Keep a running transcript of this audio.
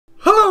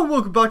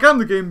welcome back, I'm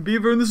the Game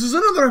Beaver, and this is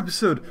another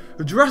episode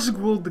of Jurassic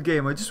World the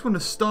Game. I just want to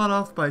start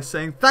off by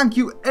saying thank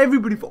you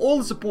everybody for all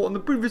the support on the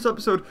previous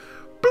episode.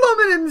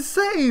 Bloomin'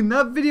 insane!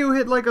 That video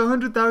hit like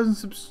 100,000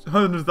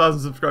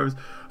 subscribers,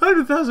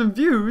 100,000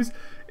 views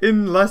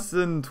in less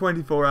than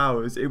 24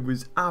 hours. It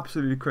was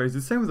absolutely crazy.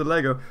 The same with the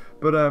Lego.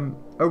 But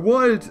I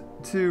wanted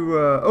to,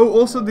 oh,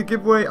 also the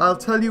giveaway, I'll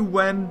tell you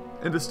when,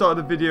 at the start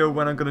of the video,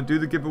 when I'm going to do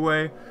the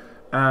giveaway.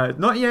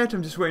 Not yet,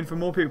 I'm just waiting for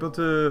more people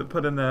to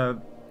put in their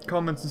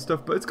comments and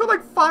stuff, but it's got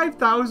like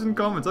 5,000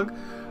 comments.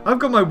 I've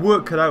got my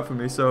work cut out for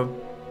me, so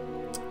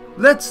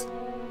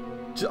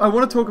I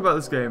want to talk about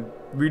this game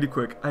really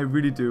quick. I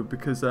really do,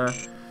 because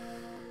there's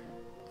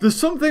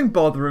something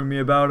bothering me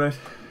about it,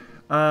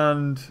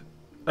 and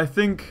I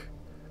think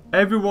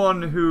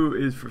everyone who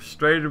is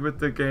frustrated with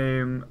the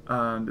game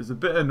and is a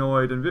bit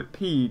annoyed and a bit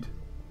peed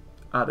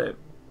at it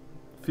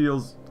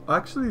feels,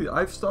 actually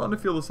I'm starting to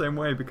feel the same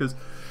way, because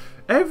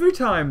every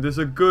time there's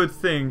a good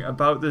thing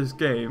about this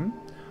game,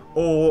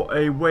 or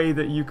a way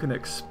that you can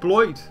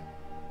exploit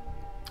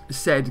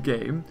said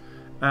game,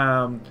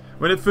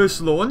 when it first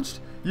launched,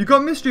 you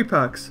got mystery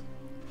packs.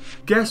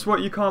 Guess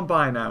what you can't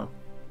buy now?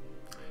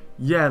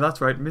 Yeah,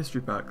 that's right, mystery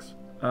packs.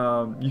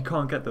 You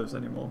can't get those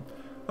anymore.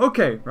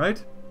 Okay,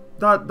 right?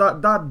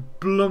 That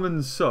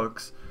bloomin'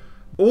 sucks.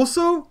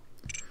 Also,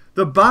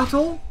 the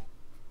battle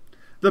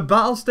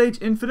stage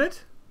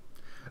infinite,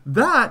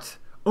 that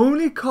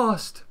only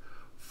cost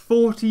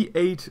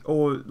 48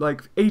 or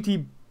like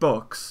 80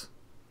 bucks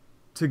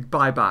to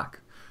buy back.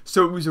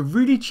 So it was a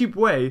really cheap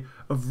way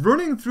of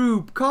running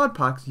through card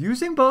packs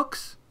using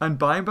books and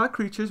buying back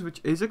creatures, which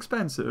is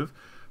expensive.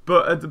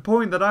 But at the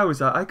point that I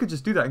was at, I could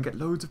just do that and get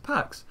loads of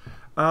packs.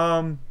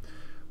 But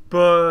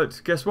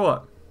guess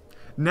what?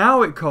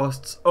 Now it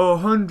costs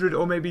 100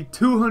 or maybe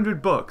 200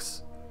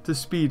 bucks to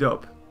speed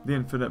up the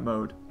infinite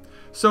mode.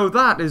 So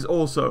that is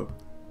also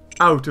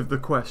out of the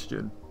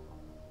question.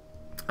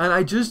 And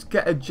I just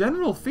get a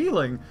general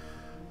feeling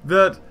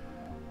that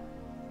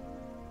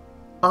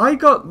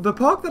the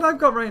park that I've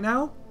got right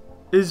now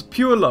is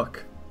pure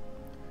luck.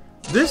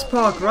 This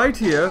park right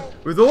here,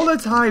 with all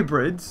its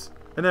hybrids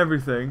and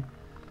everything,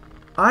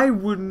 I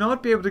would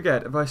not be able to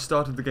get if I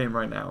started the game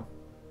right now.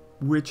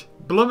 Which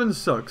bloomin'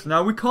 sucks.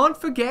 Now we can't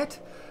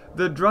forget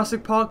that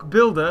Jurassic Park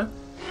builder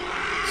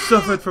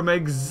suffered from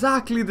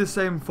exactly the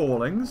same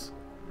fallings.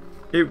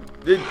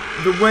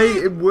 The way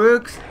it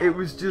works, it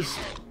was just,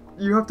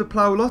 you have to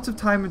plow lots of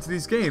time into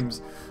these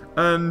games.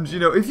 And, you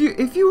know, if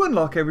you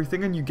unlock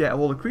everything and you get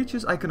all the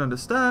creatures, I can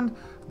understand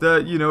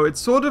that, you know, it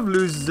sort of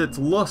loses its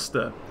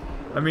luster.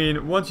 I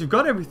mean, once you've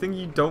got everything,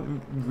 you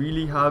don't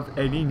really have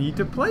any need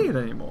to play it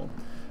anymore.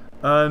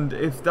 And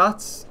if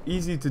that's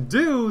easy to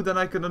do, then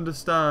I can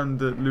understand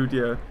that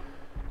Ludia,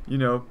 you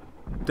know,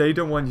 they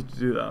don't want you to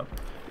do that.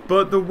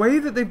 But the way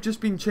that they've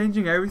just been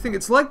changing everything,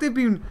 it's like they've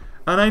been,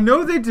 and I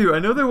know they do, I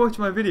know they watch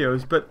my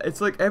videos, but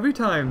it's like every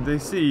time they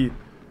see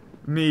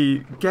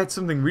me get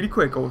something really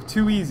quick or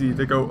too easy,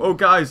 they go, oh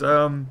guys,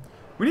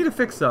 we need to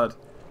fix that.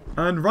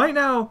 And right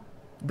now,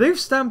 they've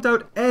stamped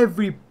out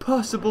every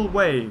possible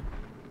way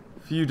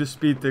for you to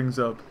speed things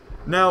up.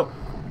 Now,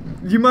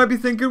 you might be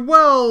thinking,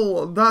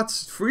 well,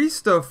 that's free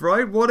stuff,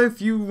 right? What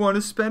if you want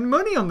to spend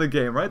money on the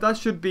game, right? That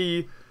should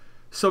be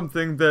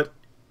something that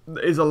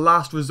is a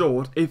last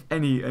resort, if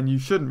any, and you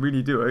shouldn't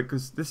really do it,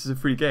 because this is a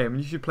free game, and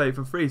you should play it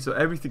for free, so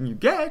everything you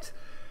get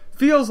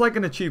feels like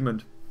an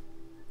achievement.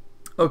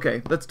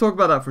 Okay, let's talk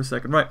about that for a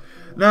second. Right,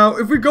 now,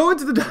 if we go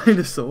into the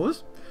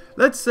dinosaurs,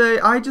 let's say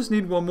I just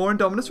need one more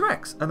Indominus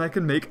Rex, and I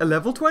can make a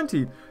level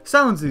 20.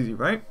 Sounds easy,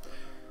 right?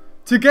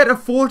 To get a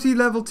 40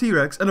 level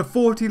T-Rex and a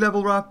 40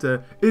 level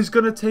Raptor is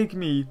going to take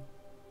me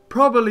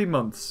probably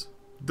months.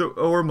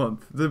 Or a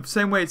month. The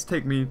same way it's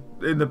taken me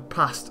in the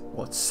past,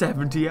 what,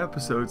 70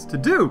 episodes to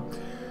do.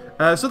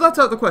 So that's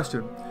out of the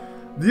question.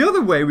 The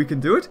other way we can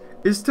do it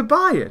is to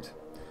buy it.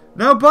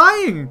 Now,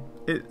 buying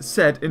it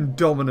said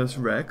Indominus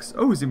Rex.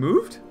 Oh, has he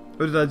moved?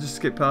 Or did I just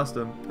skip past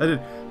him? I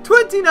did.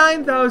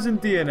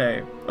 29,000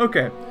 DNA.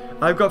 Okay,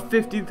 I've got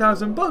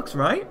 15,000 bucks,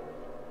 right?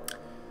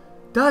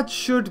 That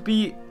should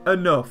be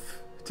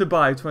enough to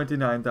buy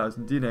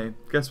 29,000 DNA.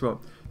 Guess what?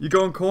 You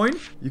go on coin,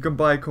 you can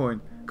buy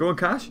coin. Go on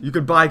cash, you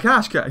can buy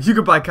cash. You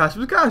can buy cash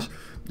with cash.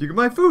 You can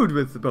buy food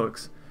with the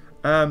bucks.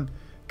 Can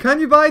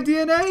you buy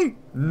DNA?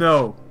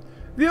 No.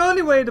 The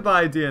only way to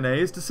buy DNA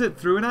is to sit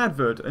through an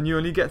advert, and you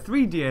only get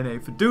 3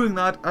 DNA for doing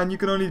that, and you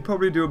can only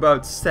probably do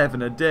about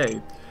 7 a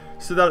day.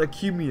 So that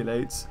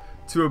accumulates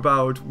to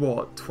about,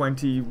 what,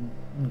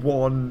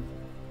 21,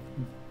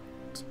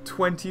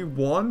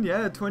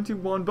 yeah,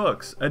 21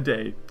 bucks a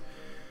day.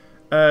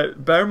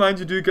 Bear in mind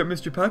you do get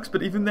mystery packs,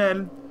 but even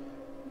then,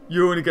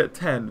 you only get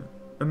 10.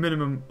 A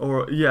minimum,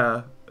 or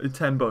yeah,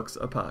 10 bucks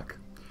a pack.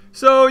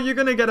 So you're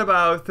gonna get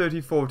about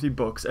 30-40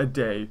 bucks a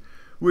day,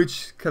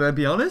 which, can I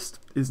be honest,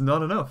 is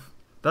not enough.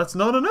 That's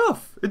not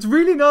enough. It's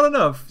really not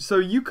enough. So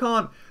you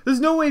can't,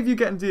 there's no way of you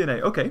getting DNA.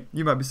 Okay,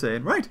 you might be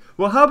saying, right,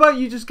 well how about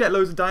you just get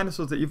loads of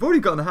dinosaurs that you've already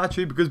got in the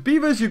hatchery, because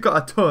beavers you've got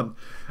a ton.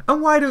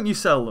 And why don't you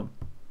sell them?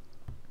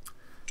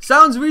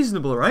 Sounds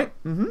reasonable, right?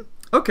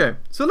 Okay,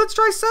 so let's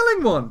try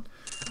selling one.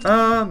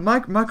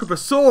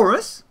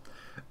 Microbosaurus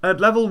at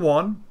level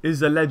 1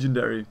 is a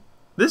legendary.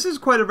 This is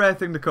quite a rare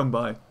thing to come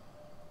by.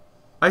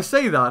 I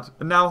say that,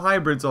 and now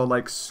hybrids are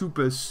like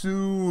super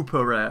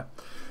rare.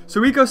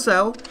 So we go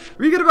sell.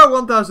 We get about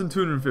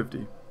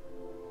 1,250.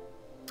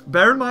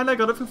 Bear in mind I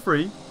got it for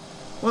free.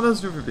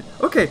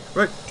 1,250. Okay,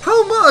 right.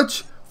 How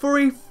much for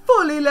a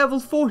fully level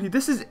 40?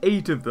 This is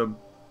 8 of them.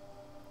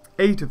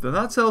 8 of them.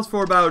 That sells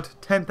for about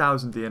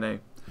 10,000 DNA.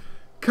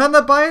 Can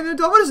that buy an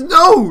Indominus?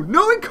 No!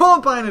 No, it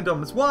can't buy an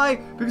Indominus. Why?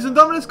 Because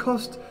Indominus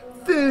cost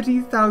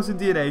 30,000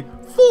 DNA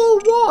for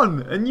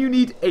one, and you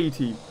need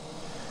 80.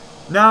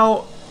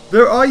 Now,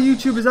 there are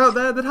YouTubers out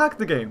there that hack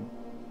the game,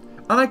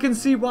 and I can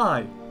see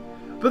why.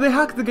 But they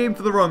hack the game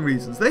for the wrong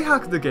reasons. They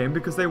hack the game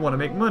because they want to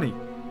make money.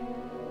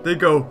 They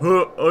go,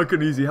 huh, I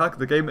can easily hack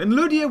the game. And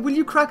Ludia, will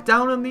you crack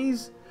down on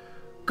these?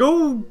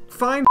 Go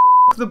find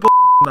the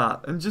on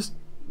that, and just...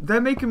 They're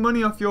making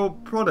money off your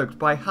product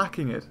by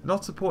hacking it,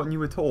 not supporting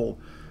you at all.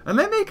 And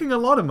they're making a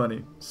lot of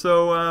money.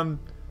 So,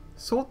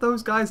 sort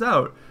those guys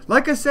out.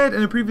 Like I said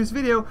in a previous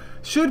video,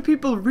 should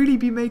people really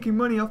be making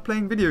money off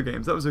playing video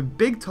games? That was a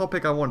big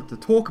topic I wanted to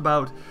talk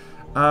about.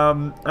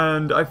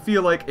 And I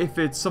feel like if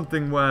it's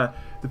something where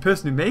the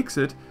person who makes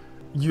it,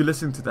 you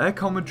listen to their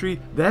commentary,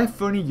 they're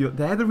funny,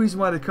 they're the reason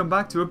why they come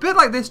back to it. A bit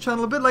like this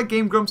channel, a bit like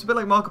Game Grumps, a bit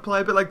like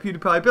Markiplier, a bit like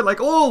PewDiePie, a bit like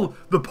all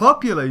the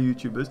popular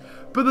YouTubers.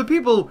 But the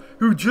people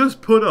who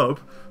just put up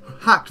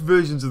hacked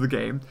versions of the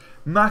game,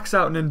 max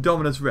out an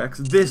Indominus Rex,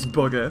 this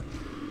bugger,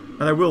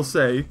 and I will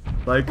say,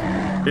 like,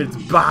 it's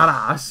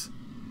badass.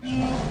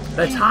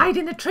 Let's hide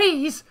in the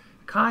trees.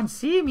 Can't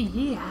see me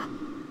here.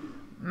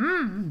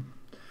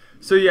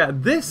 So yeah,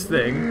 this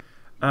thing,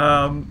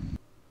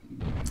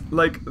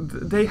 like,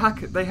 they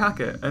hack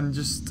it and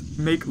just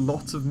make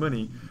lots of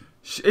money.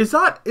 Is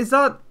that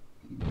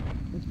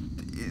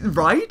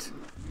right?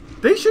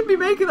 They should be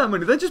making that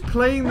money. They're just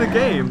playing the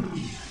game.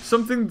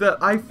 Something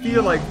that I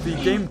feel like the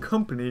game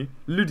company,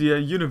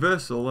 Ludia,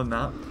 Universal and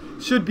that,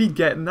 should be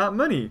getting that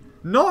money.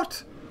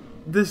 Not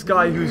this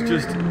guy who's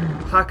just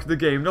hacked the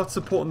game, not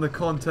supporting the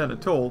content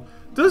at all.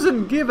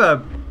 Doesn't give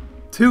a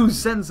 2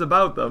 cents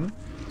about them.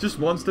 Just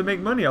wants to make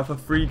money off a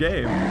free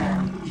game.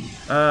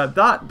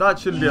 That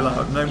shouldn't be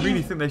allowed, and I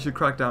really think they should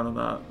crack down on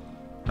that.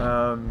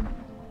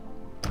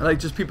 Like,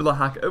 just people that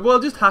hack... Well,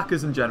 just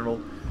hackers in general.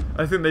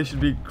 I think they should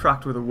be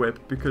cracked with a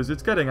whip, because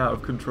it's getting out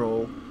of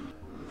control.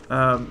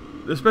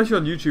 Especially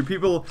on YouTube,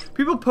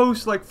 people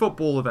post, like,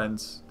 football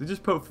events. They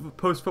just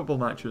post football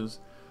matches,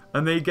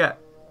 and they get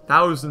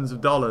thousands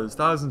of dollars,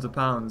 thousands of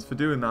pounds for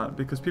doing that,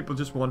 because people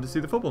just want to see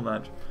the football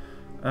match.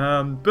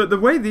 But the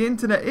way the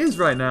internet is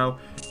right now,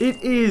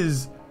 it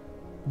is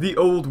the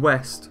Old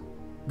West.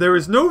 There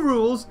is no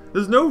rules,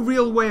 there's no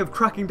real way of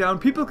cracking down.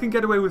 People can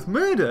get away with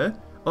murder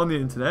on the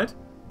internet,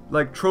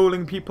 like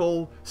trolling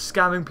people,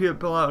 scamming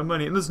people out of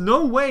money, and there's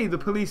no way the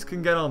police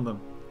can get on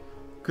them.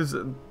 Because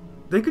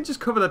they could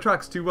just cover their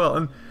tracks too well,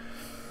 and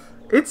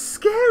it's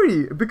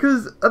scary,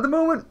 because at the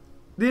moment,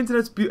 the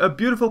internet's a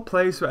beautiful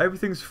place where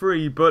everything's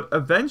free, but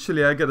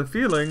eventually I get the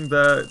feeling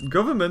that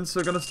governments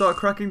are going to start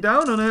cracking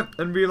down on it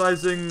and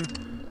realizing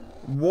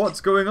what's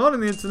going on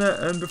in the internet,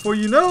 and before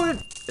you know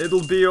it,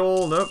 it'll be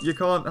all, nope, you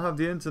can't have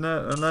the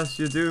internet unless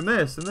you're doing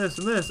this and this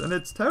and this, and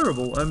it's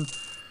terrible. And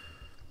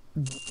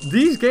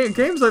these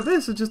games like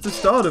this are just the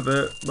start of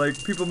it,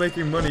 like people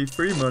making money,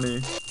 free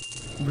money,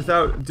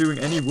 without doing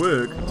any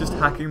work, just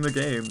hacking the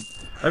game.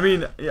 I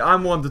mean,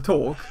 I'm one to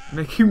talk,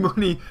 making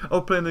money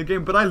off playing the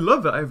game, but I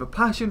love it. I have a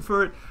passion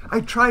for it. I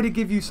try to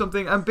give you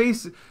something.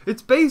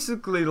 It's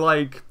basically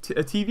like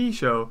a TV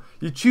show.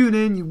 You tune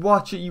in, you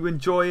watch it, you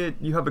enjoy it,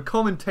 you have a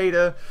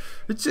commentator.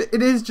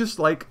 It is just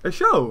like a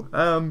show.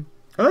 And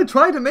I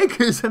try to make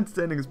it as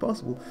entertaining as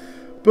possible.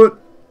 But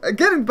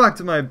getting back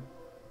to my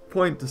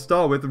point to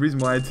start with, the reason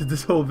why I did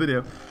this whole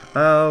video,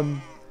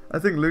 I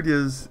think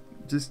Ludia's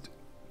just...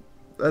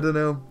 I don't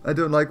know. I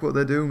don't like what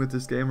they're doing with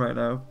this game right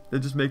now. They're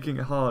just making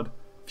it hard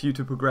for you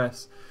to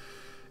progress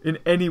in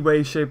any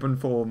way, shape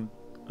and form.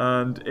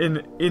 And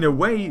in a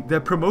way, they're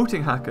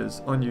promoting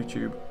hackers on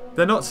YouTube.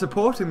 They're not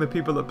supporting the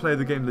people that play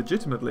the game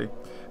legitimately.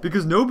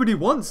 Because nobody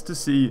wants to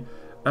see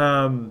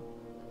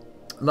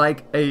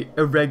like a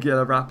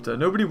regular raptor.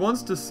 Nobody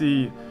wants to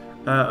see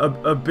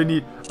a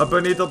bonito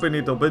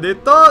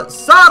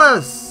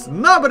Saurus.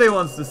 Nobody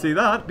wants to see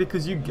that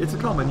because it's a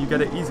common, you get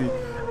it easy.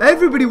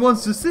 Everybody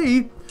wants to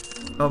see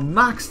a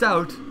maxed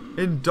out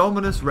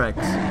Indominus Rex.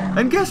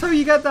 And guess how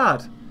you get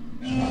that?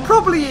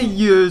 Probably a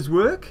year's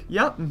work.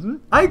 Yeah,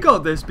 I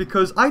got this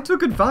because I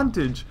took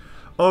advantage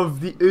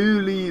of the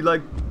early,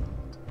 like,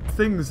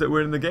 things that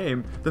were in the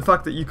game. The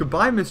fact that you could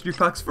buy mystery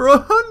packs for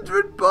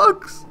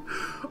 $100.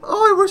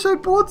 Oh, I wish I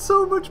bought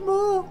so much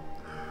more.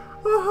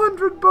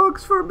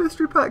 $100 for a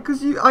mystery pack,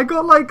 because I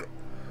got, like,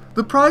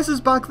 the prizes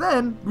back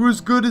then were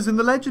as good as in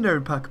the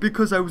legendary pack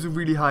because I was a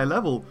really high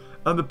level.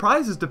 And the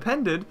prizes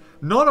depended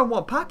not on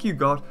what pack you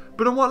got,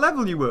 but on what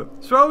level you were.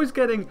 So I was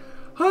getting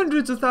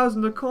hundreds of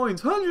thousands of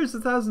coins, hundreds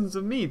of thousands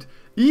of meat,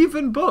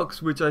 even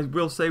books, which I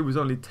will say was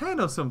only 10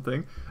 or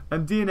something,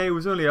 and DNA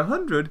was only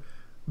 100.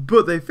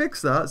 But they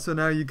fixed that, so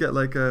now you get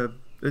like a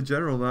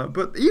general amount.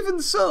 But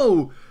even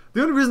so,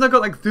 the only reason I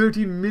got like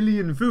 13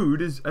 million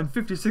food and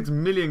 56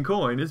 million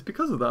coin is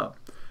because of that.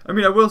 I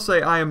mean, I will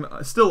say I am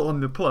still on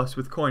the plus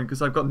with coin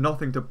because I've got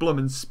nothing to blum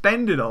and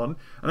spend it on,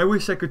 and I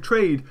wish I could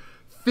trade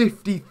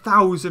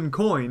 50,000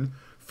 coin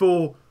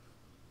for...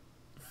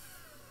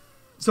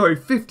 Sorry,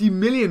 50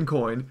 million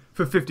coin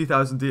for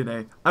 50,000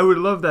 DNA. I would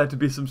love there to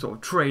be some sort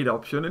of trade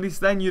option. At least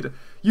then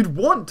you'd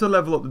want to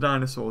level up the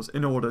dinosaurs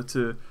in order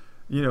to,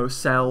 you know,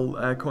 sell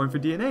coin for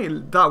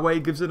DNA. That way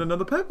it gives it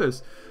another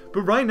purpose.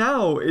 But right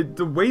now,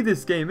 the way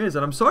this game is,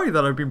 and I'm sorry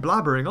that I've been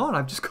blabbering on,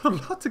 I've just got a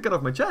lot to get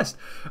off my chest.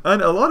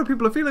 And a lot of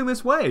people are feeling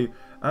this way.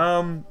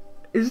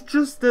 It's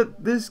just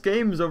that this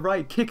game's a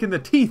right kick in the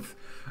teeth,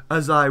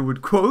 as I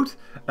would quote.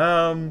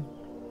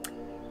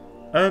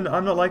 And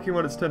I'm not liking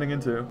what it's turning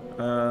into.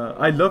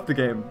 I love the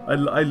game. I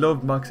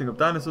love maxing up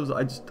dinosaurs.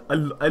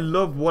 I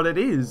love what it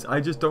is. I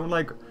just don't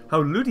like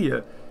how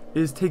Ludia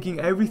is taking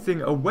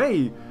everything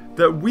away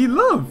that we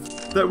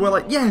love. That we're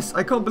like, yes,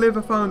 I can't believe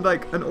I found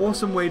like an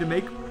awesome way to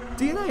make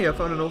DNA. I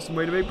found an awesome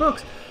way to make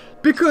books.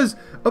 Because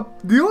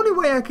the only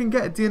way I can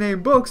get DNA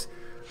in books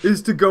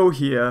is to go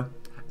here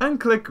and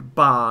click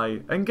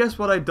buy. And guess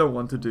what I don't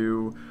want to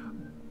do?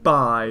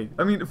 Buy.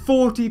 I mean,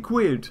 40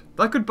 quid.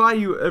 That could buy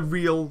you a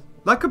real...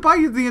 That could buy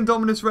you the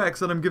Indominus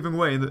Rex that I'm giving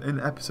away in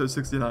episode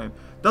 69.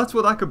 That's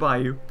what that could buy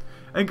you.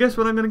 And guess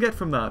what I'm going to get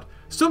from that?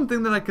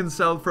 Something that I can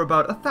sell for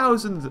about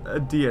 1,000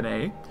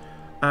 DNA.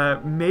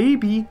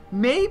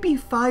 Maybe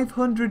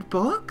 500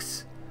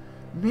 bucks?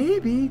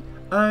 Maybe.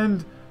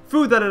 And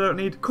food that I don't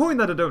need, coin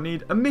that I don't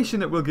need, a mission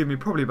that will give me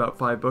probably about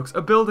 5 bucks,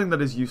 a building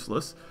that is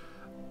useless.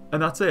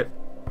 And that's it.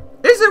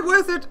 Is it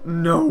worth it?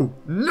 No.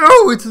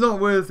 No, it's not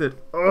worth it.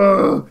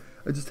 Ugh.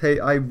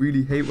 I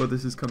really hate what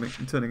this is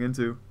turning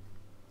into.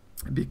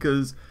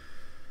 Because,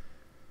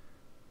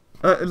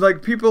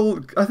 like,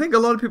 I think a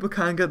lot of people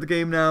can get the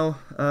game now.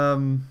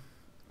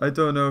 I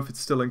don't know if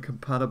it's still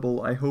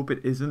incompatible. I hope it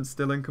isn't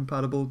still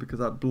incompatible because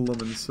that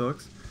blummin'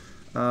 sucks.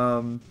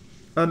 And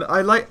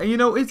I like, you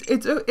know, it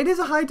is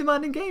a high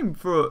demanding game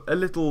for a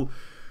little,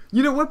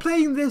 you know, we're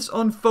playing this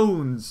on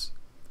phones.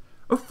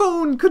 A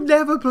phone could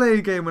never play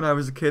a game when I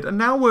was a kid, and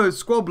now we're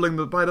squabbling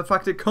by the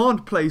fact it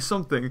can't play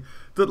something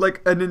that,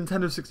 like, a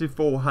Nintendo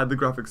 64 had the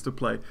graphics to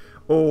play,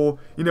 or,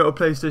 you know, a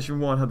PlayStation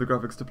 1 had the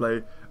graphics to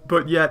play,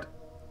 but yet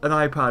an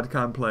iPad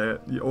can play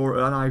it, or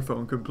an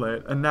iPhone can play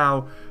it, and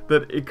now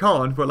that it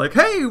can't, we're like,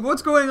 hey,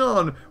 what's going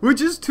on? We're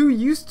just too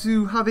used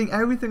to having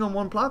everything on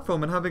one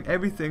platform and having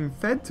everything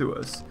fed to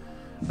us.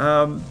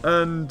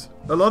 And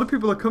a lot of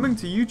people are coming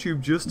to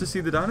YouTube just to see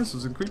the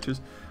dinosaurs and creatures.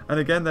 And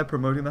again, they're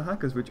promoting the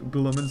hackers, which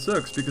blummin'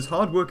 sucks, because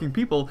hard-working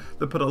people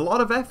that put a lot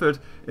of effort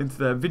into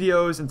their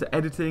videos, into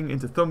editing,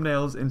 into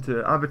thumbnails,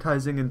 into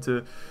advertising,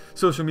 into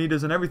social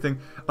medias and everything,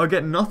 are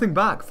getting nothing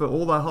back for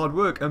all that hard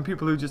work, and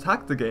people who just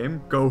hacked the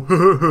game go,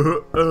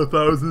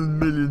 1,000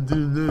 million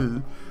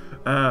DNA,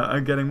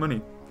 and getting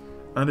money.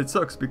 And it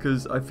sucks,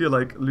 because I feel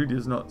like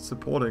Ludia's not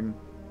supporting,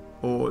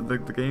 or the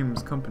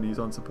game's companies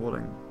aren't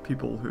supporting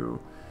people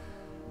who,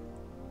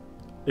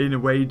 in a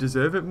way,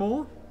 deserve it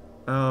more.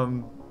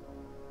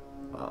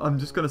 I'm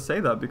just gonna say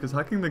that because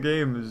hacking the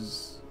game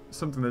is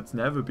something that's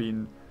never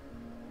been...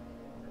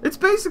 It's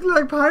basically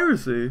like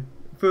piracy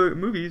for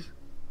movies,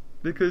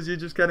 because you're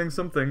just getting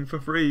something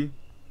for free,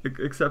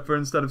 except for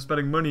instead of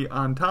spending money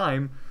and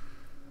time,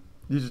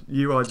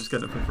 you are just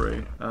getting it for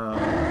free.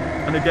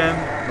 And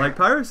again, like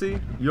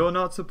piracy, you're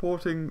not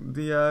supporting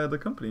the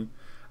company.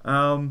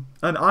 And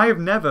I have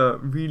never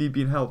really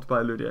been helped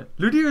by Ludia.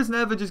 Ludia has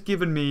never just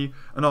given me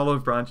an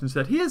olive branch and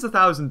said, here's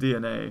 1,000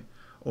 DNA.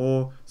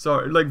 Or,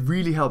 sorry, like,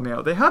 really helped me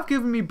out. They have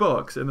given me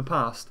books in the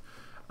past,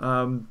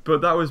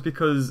 but that was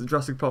because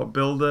Jurassic Park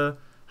Builder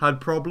had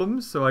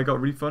problems, so I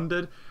got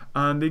refunded,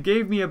 and they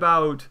gave me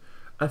about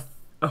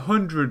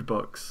 100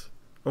 bucks,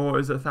 or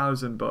is it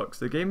 1,000 bucks?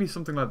 They gave me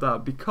something like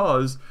that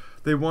because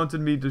they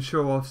wanted me to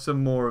show off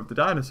some more of the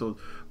dinosaurs.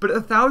 But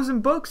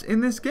 1,000 bucks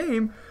in this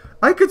game,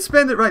 I could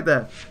spend it right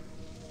there.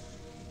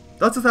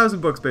 That's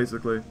 1,000 bucks,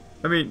 basically.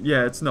 I mean,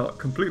 yeah, it's not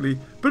completely,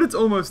 but it's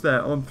almost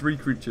there on 3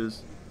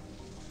 creatures.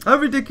 How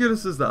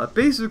ridiculous is that?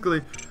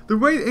 Basically, the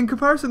way, in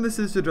comparison this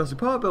is to Jurassic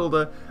Park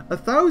Builder,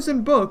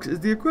 1,000 bucks is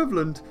the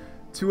equivalent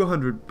to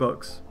 100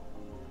 bucks.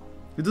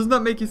 Doesn't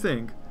that make you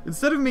think?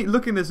 Instead of me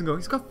looking at this and going,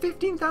 he's got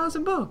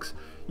 15,000 bucks,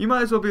 you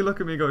might as well be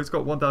looking at me and go, he's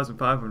got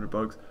 1,500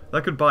 bucks.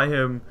 That could buy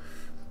him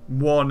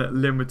one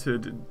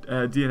limited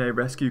DNA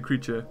rescue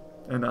creature,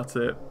 and that's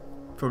it,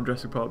 from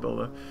Jurassic Park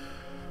Builder.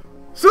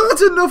 So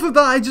that's enough of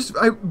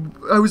that.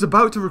 I was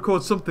about to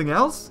record something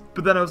else,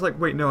 but then I was like,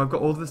 wait, no, I've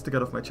got all this to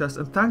get off my chest.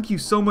 And thank you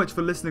so much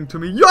for listening to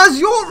me. As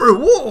your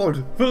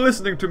reward for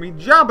listening to me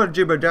jabber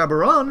jibber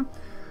jabber on,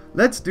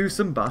 let's do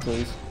some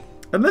battles.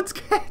 And let's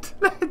get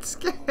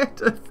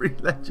a free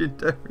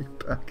legendary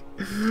pack.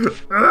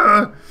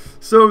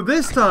 So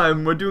this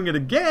time we're doing it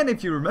again.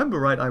 If you remember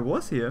right, I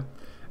was here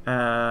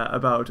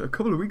about a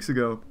couple of weeks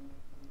ago,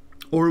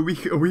 or a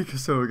week or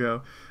so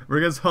ago. We're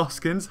against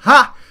Hoskins.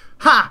 Ha!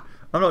 Ha!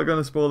 I'm not going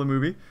to spoil the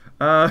movie.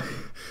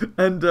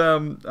 And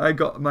I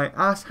got my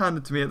ass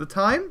handed to me at the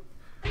time.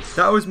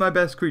 That was my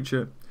best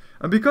creature.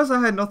 And because I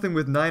had nothing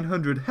with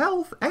 900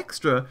 health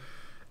extra,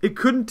 it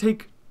couldn't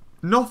take...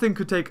 Nothing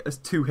could take us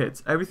 2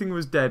 hits. Everything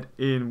was dead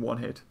in 1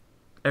 hit.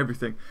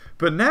 Everything.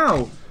 But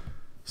now,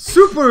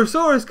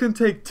 Supersaurus can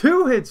take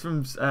 2 hits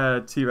from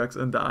T-Rex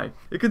and die.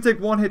 It can take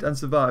 1 hit and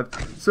survive.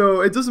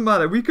 So it doesn't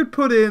matter. We could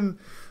put in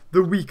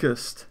the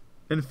weakest.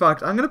 In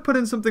fact, I'm going to put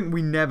in something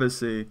we never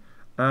see.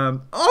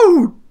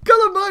 Oh!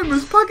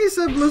 Gallimimus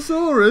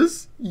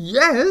Pachycephalosaurus!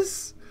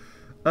 Yes!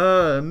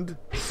 And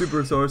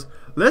Supersaurus.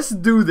 Let's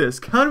do this.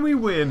 Can we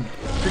win?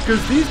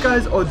 Because these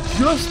guys are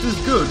just as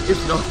good,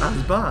 if not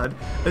as bad,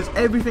 as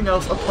everything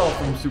else apart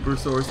from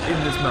Supersaurus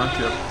in this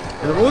matchup.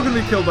 And they're all going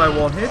to be killed by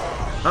 1 hit.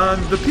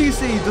 And the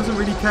PC doesn't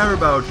really care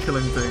about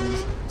killing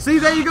things. See,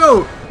 there you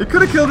go! It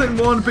could have killed it in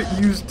 1, but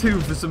used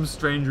 2 for some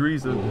strange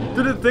reason.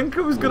 Did it think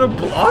it was going to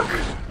block?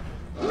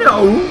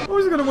 No! I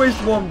wasn't going to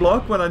waste 1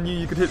 block when I knew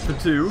you could hit for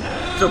 2.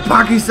 So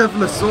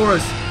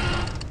Pachycephalosaurus,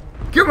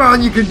 come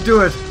on, you can do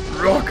it!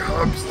 Rock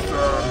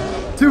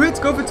hamster! 2 hits,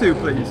 go for 2,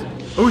 please.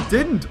 Oh, it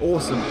didn't.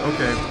 Awesome.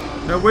 Okay.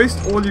 Now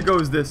waste all your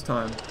goes this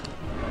time.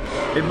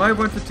 It might have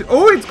went for 2.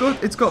 Oh, it's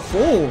got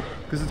 4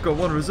 because it's got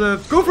 1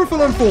 reserve. Go for a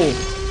full on 4.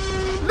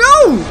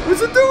 No!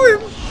 What's it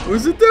doing?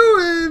 What's it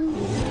doing?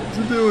 What's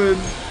it doing?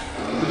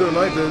 I don't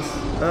like this.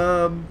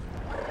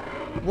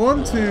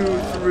 1, 2,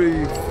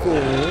 3,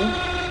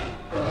 4.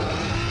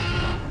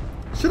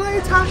 Should I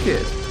attack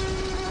it?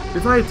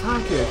 If I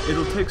attack it,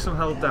 it'll take some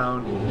health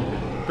down.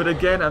 But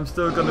again, I'm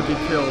still going to be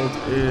killed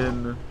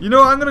in... You know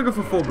what? I'm going to go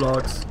for 4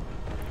 blocks.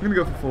 I'm going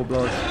to go for 4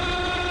 blocks.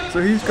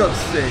 So he's got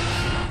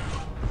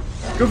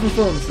 6. Go for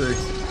 4 and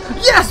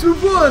 6. Yes,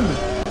 we've won!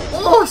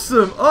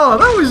 Awesome! Oh,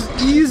 that was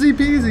easy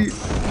peasy.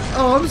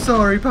 Oh, I'm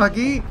sorry,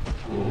 Packy.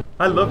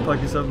 I love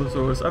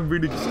Pachycephalosaurus. I'm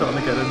really starting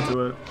to get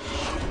into it.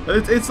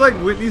 It's like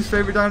Whitney's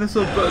favorite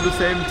dinosaur, but at the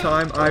same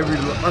time,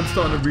 I'm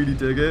starting to really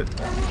dig it.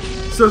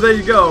 So there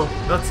you go.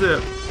 That's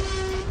it.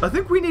 I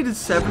think we needed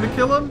 7 to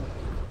kill him.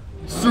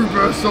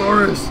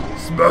 Supersaurus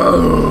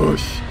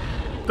smash!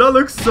 That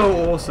looks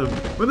so awesome.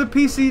 When the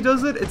PC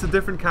does it, it's a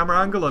different camera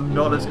angle and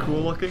not as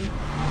cool looking.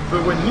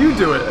 But when you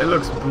do it, it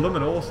looks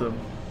bloomin' awesome.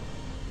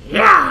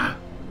 Yeah!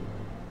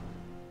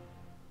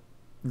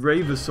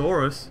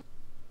 Ravesaurus.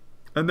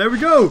 And there we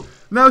go.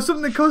 Now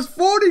something that costs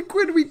 40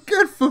 quid we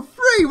get for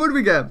free. What do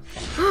we get?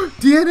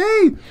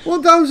 DNA!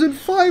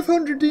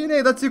 1,500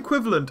 DNA. That's the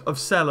equivalent of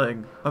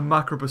selling a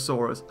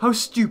Macroposaurus. How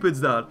stupid's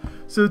that?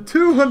 So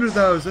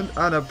 200,000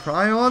 and a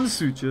prion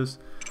sutures.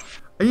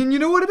 And you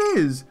know what it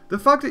is? The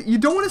fact that you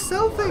don't want to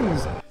sell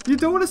things. You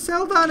don't want to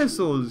sell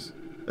dinosaurs.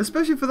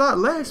 Especially for that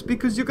less,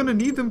 because you're going to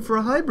need them for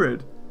a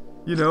hybrid.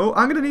 You know,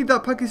 I'm going to need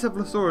that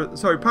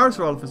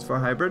Parasaurolophus for a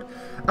hybrid.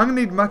 I'm going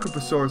to need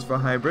Macroposaurus for a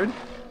hybrid.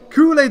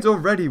 Kool-Aid's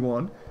already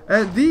one.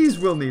 These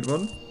will need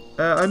one.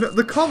 I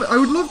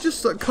would love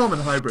just a common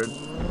hybrid.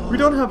 We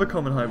don't have a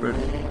common hybrid.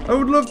 I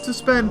would love to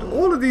spend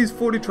all of these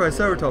 40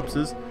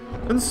 Triceratopses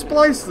and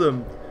splice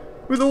them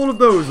with all of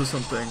those or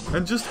something.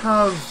 And just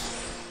have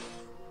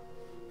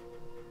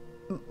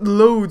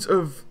loads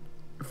of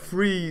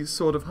free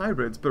sort of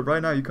hybrids. But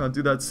right now you can't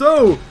do that.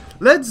 So,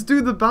 let's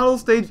do the battle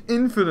stage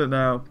infinite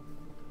now.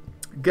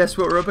 Guess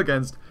what we're up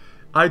against?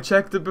 I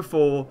checked it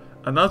before,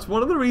 and that's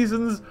one of the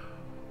reasons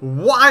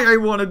why I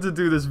wanted to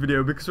do this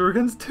video, because we're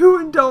against 2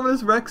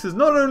 Indominus Rexes.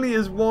 Not only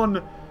is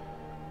one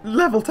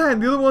level 10,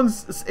 the other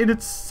one's in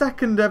its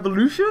 2nd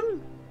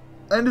evolution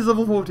and is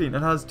level 14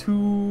 and has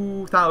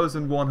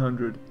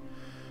 2,100.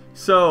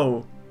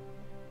 So,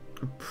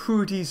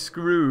 pretty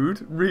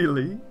screwed,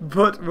 really.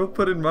 But we'll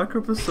put in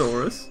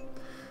Macroposaurus,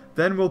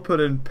 then we'll put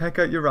in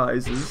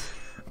Pecaturises,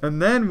 and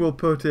then we'll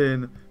put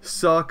in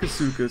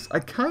Sarcosuchus.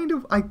 I kind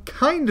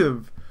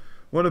of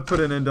want to put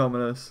in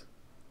Indominus.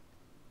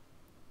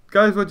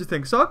 Guys, what do you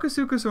think?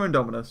 Sarcosuchus or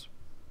Indominus?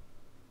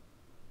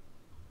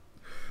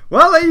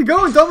 Well, there you go.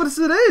 Indominus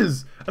it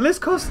is. And this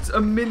costs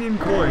 1,000,000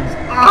 coins.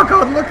 Oh,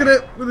 God, look at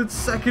it with its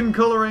 2nd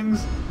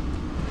colorings.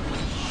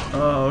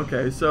 Oh,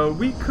 okay. So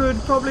we could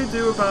probably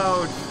do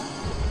about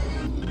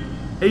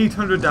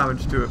 800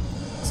 damage to it.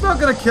 It's not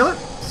going to kill it,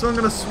 so I'm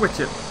going to switch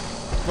it.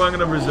 Well, I'm going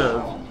to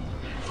reserve.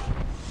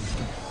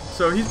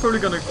 So he's probably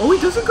going to... Oh, he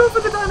doesn't go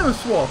for the dino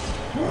swap.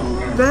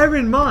 Bear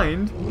in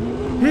mind,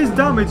 his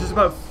damage is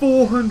about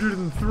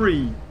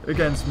 403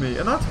 against me,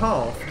 and that's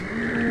halved.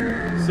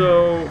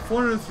 So,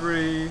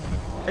 403,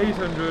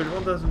 800,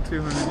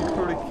 1,200, you could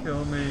probably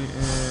kill me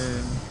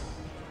in...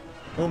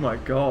 Oh my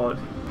god.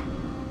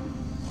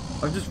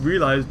 I've just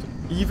realized,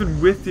 even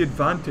with the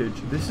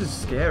advantage, this is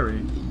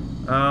scary.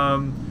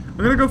 I'm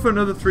going to go for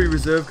another 3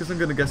 reserve, because I'm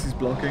going to guess he's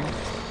blocking.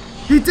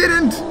 He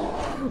didn't!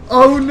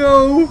 Oh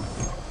no!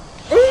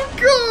 Oh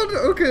god!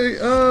 Okay,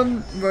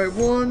 right,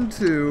 1,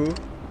 2,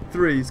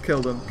 3, he's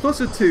killed him. Plus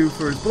a 2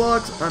 for his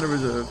blocks and a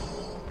reserve.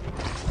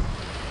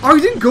 Oh,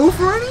 he didn't go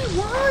for any?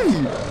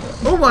 Why?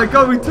 Oh my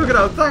god, we took it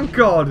out, thank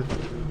god!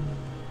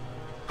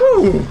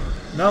 Whew!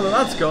 Now that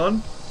that's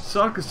gone,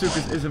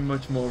 Sarcosuchus isn't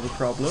much more of a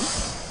problem.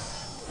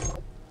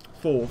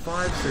 4,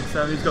 5, 6,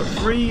 7. He's got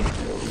three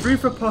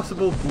for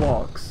possible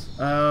blocks.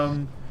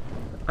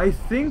 I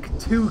think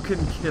 2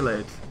 can kill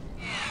it.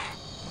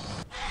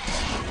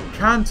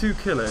 Can 2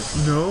 kill it?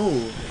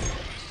 No.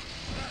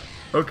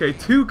 Okay,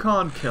 2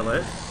 can't kill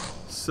it.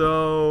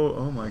 So,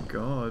 oh my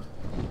god.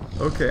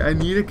 Okay, I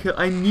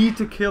need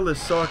to kill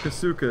this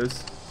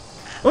Sarcosuchus.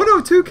 Oh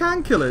no, 2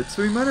 can kill it,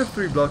 so he might have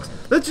 3 blocks.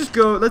 Let's just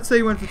go, let's say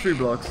he went for 3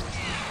 blocks.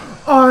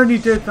 Oh, and he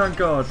did, thank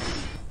god.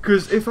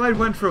 Because if I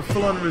went for a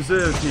full-on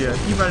reserve here,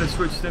 he might have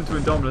switched into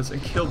Indominus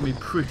and killed me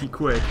pretty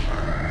quick.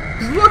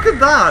 Look at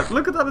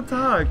that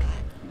attack.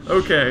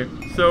 Okay,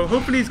 so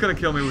hopefully he's going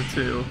to kill me with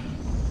 2.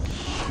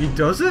 He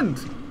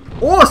doesn't.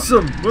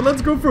 Awesome! Well,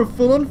 let's go for a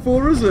full-on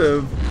 4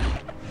 reserve.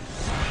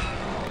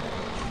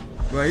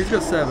 Right, he's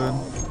got 7.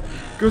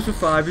 Goes for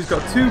 5. He's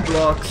got 2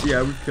 blocks.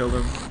 Yeah, we've killed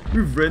him.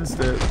 We've rinsed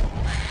it.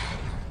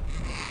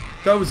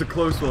 That was a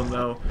close one,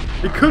 though.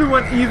 It could have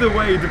went either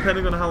way,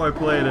 depending on how I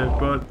played it,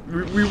 but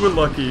we were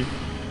lucky.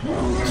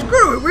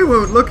 Screw it! We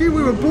weren't lucky.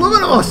 We were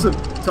blooming awesome.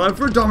 Time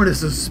for a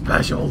Dominus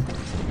special.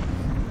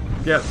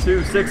 Yep,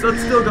 2, 6. That's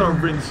still gonna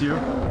rinse you.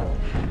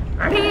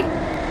 Ready?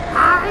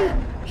 High,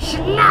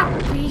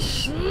 slappy,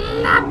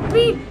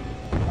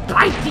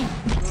 bitey.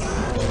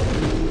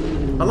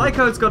 I like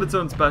how it's got its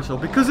own special,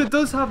 because it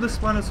does have the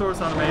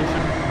Spinosaurus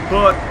animation,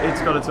 but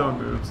it's got its own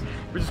moves,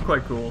 which is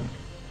quite cool.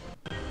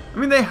 I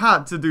mean, they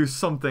had to do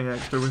something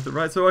extra with it,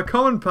 right? So a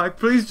common pack,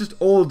 please just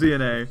all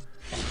DNA.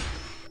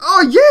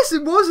 Oh, yes,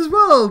 it was as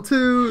well,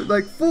 to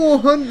like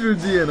 400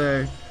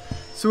 DNA.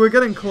 So we're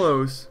getting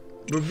close.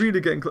 We're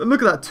really getting close.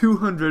 Look at that,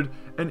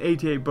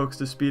 288 bucks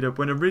to speed up,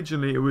 when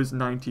originally it was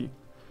 90.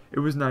 It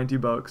was 90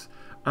 bucks,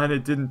 and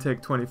it didn't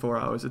take 24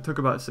 hours. It took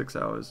about 6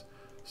 hours.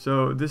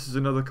 So this is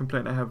another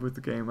complaint I have with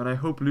the game, and I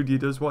hope Ludia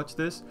does watch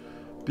this,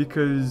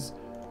 because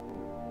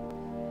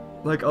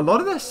like a lot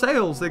of their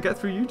sales they get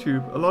through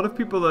YouTube. A lot of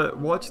people that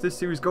watch this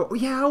series go, oh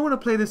yeah, I want to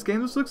play this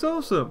game, this looks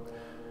awesome.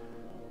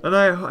 And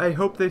I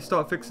hope they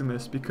start fixing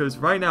this, because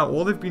right now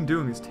all they've been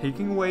doing is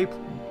taking away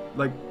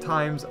like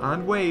times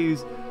and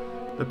ways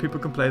that people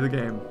can play the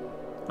game.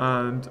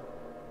 And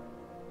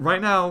right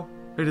now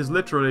it is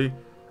literally,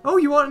 oh,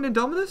 you want an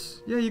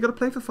Indominus? Yeah, you gotta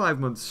play for 5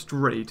 months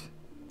straight.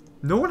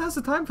 No one has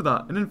the time for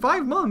that. And in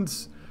 5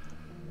 months,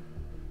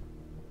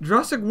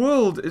 Jurassic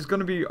World is going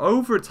to be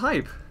over its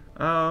hype.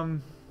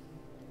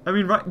 I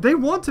mean, right, they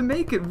want to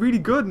make it really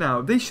good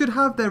now. They should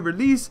have their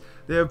release.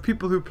 They have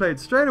people who play it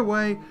straight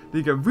away.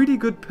 They get really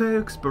good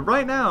perks. But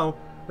right now,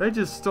 they're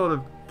just sort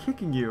of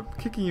kicking you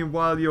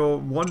while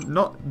you're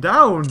not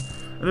down.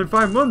 And in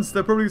 5 months,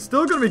 they're probably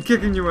still going to be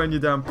kicking you when you're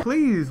down.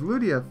 Please,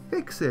 Ludia,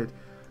 fix it.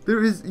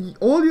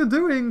 All you're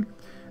doing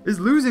is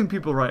losing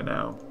people right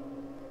now.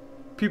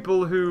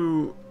 People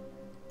who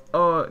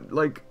are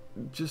like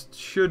just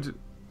should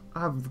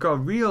have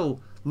got real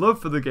love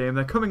for the game.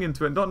 They're coming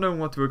into it not knowing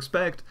what to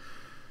expect,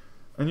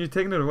 and you're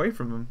taking it away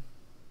from them.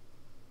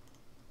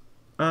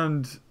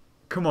 And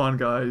come on,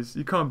 guys,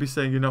 you can't be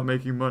saying you're not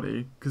making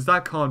money, because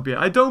that can't be it.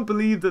 I don't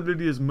believe that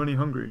Ludia is money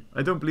hungry.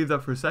 I don't believe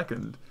that for a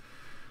second,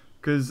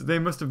 because they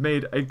must have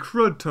made a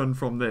crud ton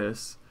from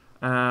this,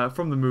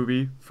 from the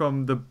movie,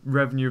 from the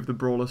revenue of the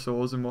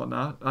Brawlosaurs and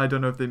whatnot. I don't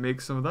know if they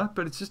make some of that,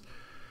 but it's just,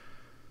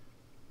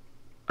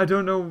 I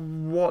don't know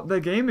what their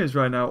game is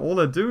right now. All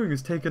they're doing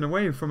is taking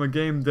away from a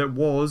game that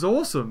was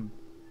awesome.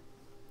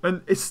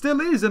 And it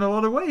still is in a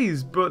lot of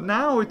ways, but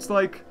now it's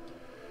like,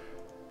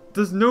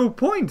 there's no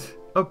point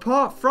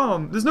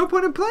there's no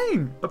point in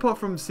playing, apart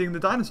from seeing the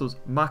dinosaurs,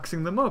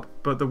 maxing them up.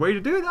 But the way to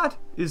do that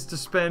is to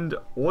spend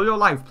all your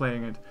life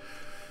playing it.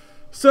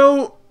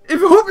 So, I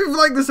hope you've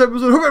liked this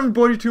episode, I hope I haven't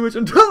bored you too much.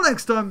 Until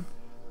next time,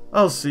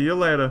 I'll see you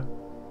later.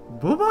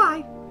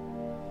 Bye-bye.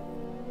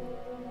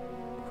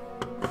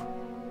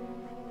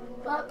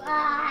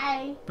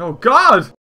 Bye-bye. Oh, God!